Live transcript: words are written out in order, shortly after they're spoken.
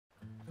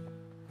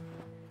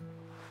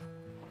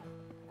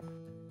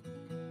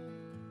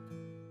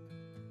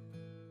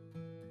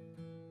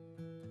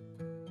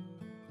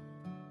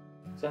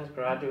Since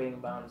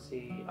graduating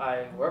BAMSI,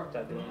 I worked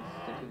at the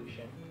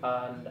institution,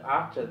 and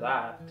after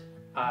that,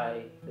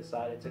 I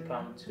decided to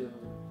come to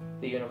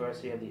the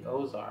University of the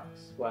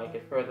Ozarks, where I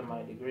could further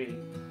my degree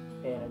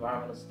in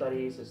environmental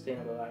studies,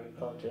 sustainable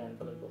agriculture, and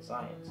political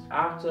science.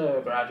 After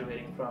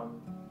graduating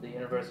from the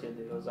University of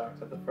the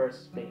Ozarks as the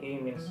first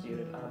Bahamian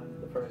student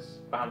and the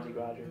first BAMSI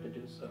graduate to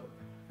do so,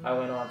 I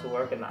went on to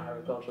work in the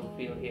agricultural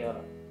field here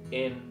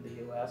in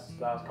the US.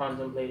 I was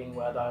contemplating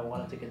whether I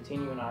wanted to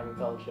continue in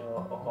agriculture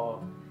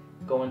or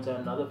go into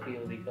another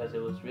field because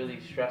it was really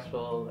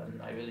stressful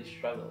and I really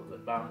struggled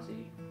with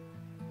BAMSI.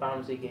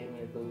 BAMSI gave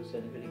me a boost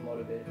and really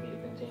motivated me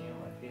to continue in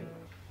my field.